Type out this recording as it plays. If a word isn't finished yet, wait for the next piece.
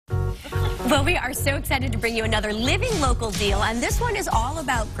Well, we are so excited to bring you another Living Local deal, and this one is all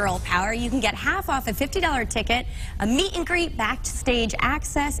about girl power. You can get half off a $50 ticket, a meet and greet, backstage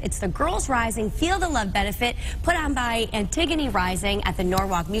access. It's the Girls Rising Feel the Love benefit put on by Antigone Rising at the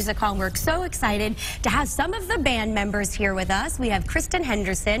Norwalk Music Hall. We're so excited to have some of the band members here with us. We have Kristen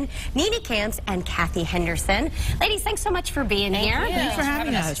Henderson, Nene Camps, and Kathy Henderson. Ladies, thanks so much for being here. Thanks for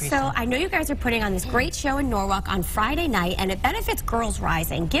having us. So I know you guys are putting on this great show in Norwalk on Friday night, and it benefits Girls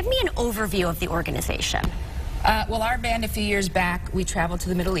Rising. Give me an overview of the organization. Well, our band a few years back, we traveled to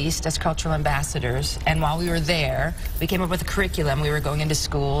the Middle East as cultural ambassadors, and while we were there, we came up with a curriculum. We were going into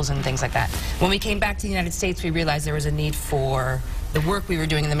schools and things like that. When we came back to the United States, we realized there was a need for the work we were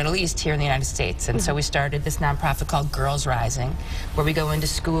doing in the Middle East here in the United States, and so we started this nonprofit called Girls Rising, where we go into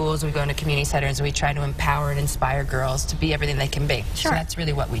schools, we go into community centers, and we try to empower and inspire girls to be everything they can be. Sure. So that's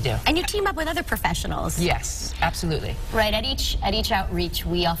really what we do. And you team up with other professionals. Yes, absolutely. Right, at each outreach,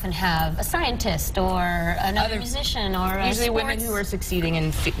 we often have a scientist or another musician or usually women who are succeeding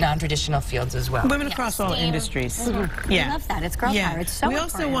in non-traditional fields as well. Women across all industries. Yeah. I love that. It's girl power. It's so we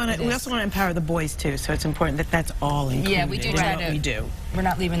important. We also want to empower the boys too, so it's important that that's all included. Yeah, we do try to. We're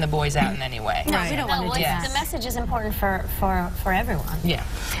not leaving the boys out in any way. No, we don't want to do that. The message is important for everyone. Yeah.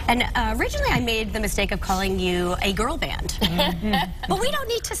 And originally I made the mistake of calling you a girl band. But we don't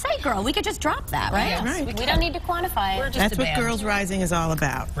need to say girl. We could just drop that, right? Yes, Right. We don't need to quantify it. That's what Girls Rising is all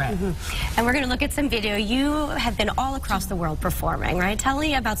about. Right. And we're going to look at some video. You have been all across the world performing, right? Tell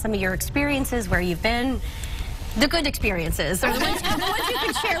me about some of your experiences, where you've been. The good experiences, or the ones you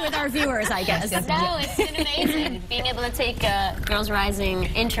can share with our viewers, I guess. No, it's been amazing being able to take Girls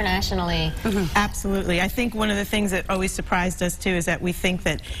Rising internationally. Absolutely. I think one of the things that always surprised us too is that we think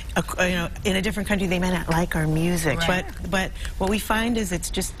that in a different country they may not like our music, but what we find is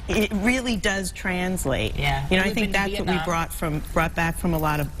it really does translate. Yeah. I think that's what we brought back from a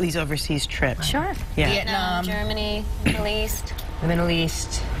lot of these overseas trips. Sure. Yeah. Vietnam, Germany, Middle East. The Middle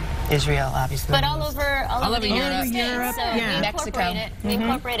East, Israel, obviously. But all over the United States. So Mexico. We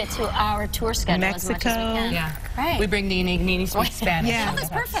incorporate it to our tour schedule as much as we can. Yeah. Right. We bring Nene speaks Spanish. Yeah. Oh, that's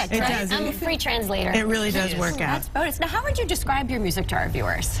perfect. It right? does. I'm a free translator. It really does work out. That's bonus. Now, how would you describe your music to our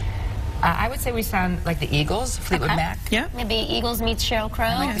viewers? I would say we sound like the Eagles, Fleetwood Mac. Yeah. Maybe Eagles meets Sheryl Crow.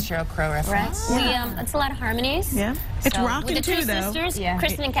 Like the Sheryl Crow reference. Right. It's a lot of harmonies. Yeah. It's So, rocking with the too, two though. sisters, Yeah.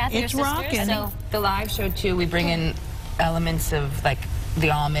 Kristen and Kathy It's are sisters. rocking. So The live show too, we bring in elements of like the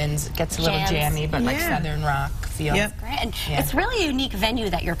Almonds. It gets a little Jams. jammy, but like Southern rock feel. Yep. Great. And it's really a unique venue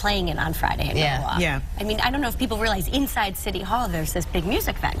that you're playing in on Friday in Norwalk. Yeah. I mean, I don't know if people realize inside City Hall there's this big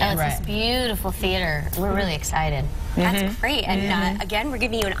music venue. it's this beautiful theater. We're really excited. That's great. And again, we're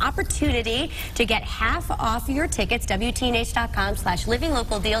giving you an opportunity to get half off your tickets,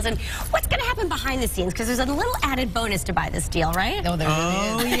 WTNH.com/livinglocaldeals. And what's going to happen behind the scenes? Because there's a little added bonus to buy this deal, right? Oh, there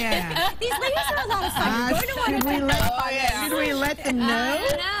really is. Yeah. These ladies are a lot of fun. You're going to want to Should we let them know?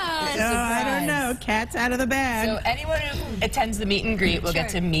 I don't know. Cat's out of the bag. So anyone who attends the meet and greet will get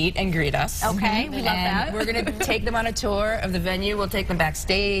to meet and greet us. Okay, we love that. We're going to take them on a tour of the venue. We'll take them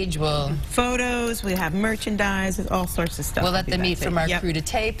backstage. Photos, we have merchandise, all sorts of stuff. We'll let them eat from our crue de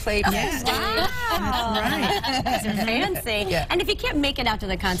thé plate. Yes. Wow. That's These are fancy. Yeah. And if you can't make it out to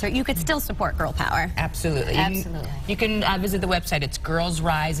the concert, you could still support Girl Power. Absolutely. You can visit the website. It's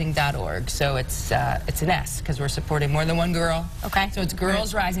girlsrising.org. So it's an S because we're supporting more than one girl. Okay. So it's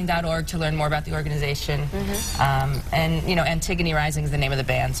girlsrising.org to learn more about the organization. And Antigone Rising is the name of the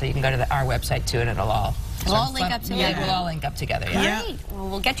band, so you can go to our website too, and it'll all. We'll all link up together. Yeah, we'll all link up together. Yeah. Great. Well,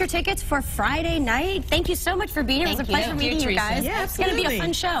 we'll get your tickets for Friday night. Thank you so much for being here. It was a pleasure meeting you guys. Yeah, it's going to be a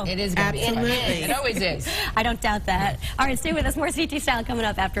fun show. It is going to be. Absolutely. It always is. I don't doubt that. All right, stay with us. More CT Style coming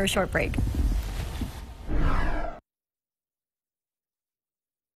up after a short break.